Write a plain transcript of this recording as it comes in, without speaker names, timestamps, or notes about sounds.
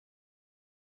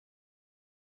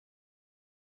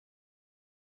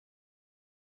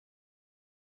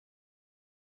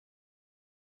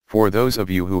For those of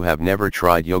you who have never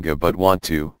tried yoga but want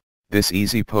to, this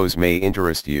easy pose may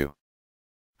interest you.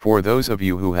 For those of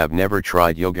you who have never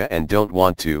tried yoga and don't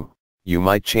want to, you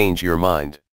might change your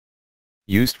mind.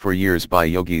 Used for years by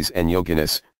yogis and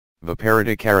yoginis,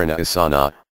 Viparita Karana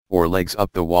Asana, or legs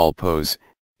up the wall pose,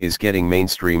 is getting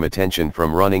mainstream attention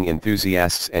from running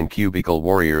enthusiasts and cubicle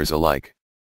warriors alike.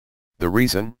 The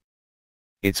reason?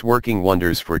 It's working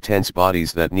wonders for tense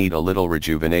bodies that need a little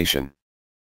rejuvenation.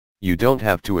 You don't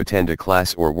have to attend a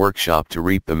class or workshop to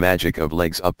reap the magic of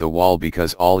legs up the wall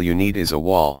because all you need is a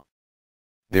wall.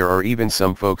 There are even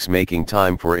some folks making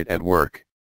time for it at work.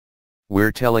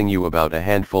 We're telling you about a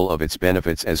handful of its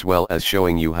benefits as well as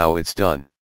showing you how it's done.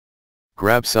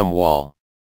 Grab some wall.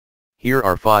 Here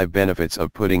are 5 benefits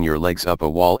of putting your legs up a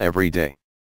wall every day.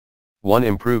 1.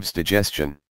 Improves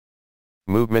digestion.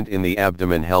 Movement in the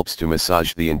abdomen helps to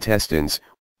massage the intestines,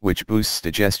 which boosts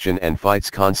digestion and fights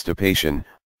constipation,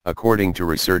 according to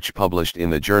research published in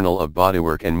the Journal of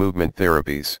Bodywork and Movement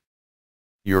Therapies.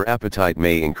 Your appetite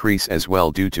may increase as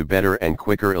well due to better and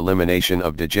quicker elimination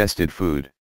of digested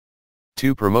food.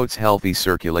 2. Promotes healthy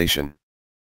circulation.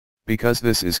 Because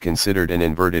this is considered an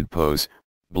inverted pose,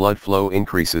 blood flow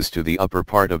increases to the upper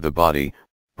part of the body,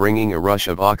 bringing a rush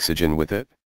of oxygen with it.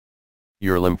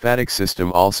 Your lymphatic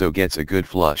system also gets a good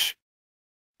flush.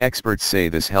 Experts say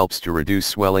this helps to reduce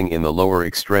swelling in the lower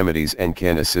extremities and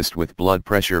can assist with blood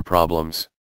pressure problems.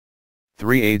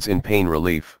 3. Aids in pain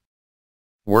relief.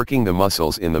 Working the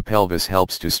muscles in the pelvis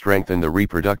helps to strengthen the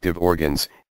reproductive organs,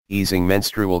 easing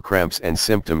menstrual cramps and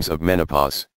symptoms of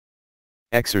menopause.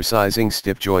 Exercising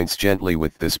stiff joints gently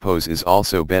with this pose is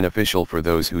also beneficial for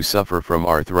those who suffer from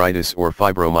arthritis or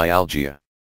fibromyalgia.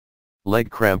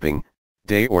 Leg cramping,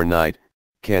 day or night,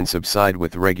 can subside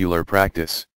with regular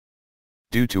practice.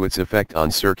 Due to its effect on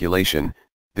circulation,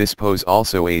 this pose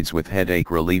also aids with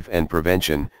headache relief and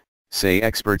prevention, say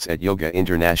experts at Yoga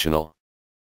International.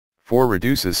 4.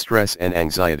 Reduces stress and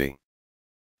anxiety.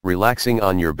 Relaxing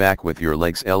on your back with your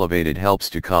legs elevated helps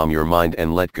to calm your mind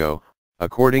and let go,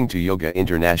 according to Yoga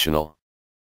International.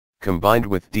 Combined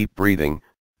with deep breathing,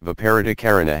 Viparita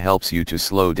Karana helps you to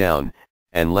slow down,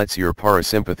 and lets your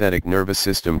parasympathetic nervous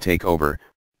system take over,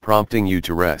 prompting you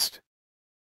to rest.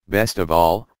 Best of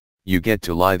all, you get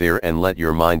to lie there and let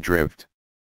your mind drift.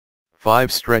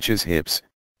 5. Stretches hips,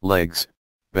 legs,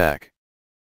 back.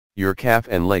 Your calf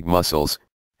and leg muscles,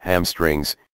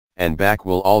 hamstrings, and back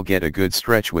will all get a good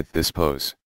stretch with this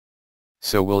pose.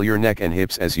 So will your neck and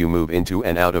hips as you move into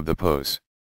and out of the pose.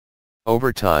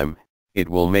 Over time, it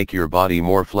will make your body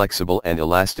more flexible and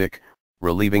elastic,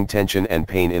 relieving tension and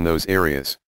pain in those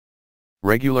areas.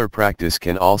 Regular practice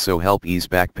can also help ease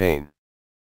back pain.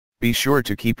 Be sure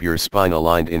to keep your spine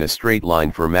aligned in a straight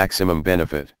line for maximum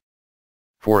benefit.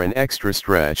 For an extra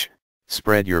stretch,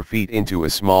 spread your feet into a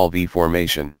small V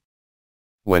formation.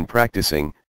 When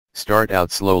practicing, start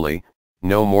out slowly,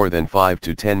 no more than 5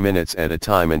 to 10 minutes at a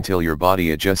time until your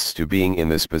body adjusts to being in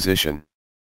this position.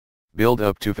 Build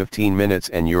up to 15 minutes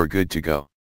and you're good to go.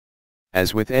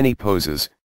 As with any poses,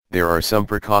 there are some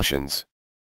precautions.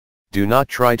 Do not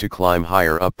try to climb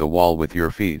higher up the wall with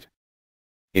your feet.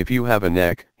 If you have a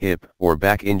neck, hip, or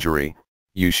back injury,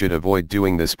 you should avoid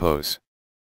doing this pose.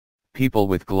 People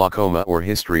with glaucoma or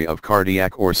history of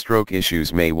cardiac or stroke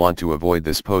issues may want to avoid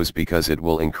this pose because it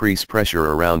will increase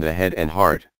pressure around the head and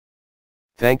heart.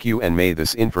 Thank you and may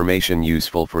this information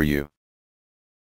useful for you.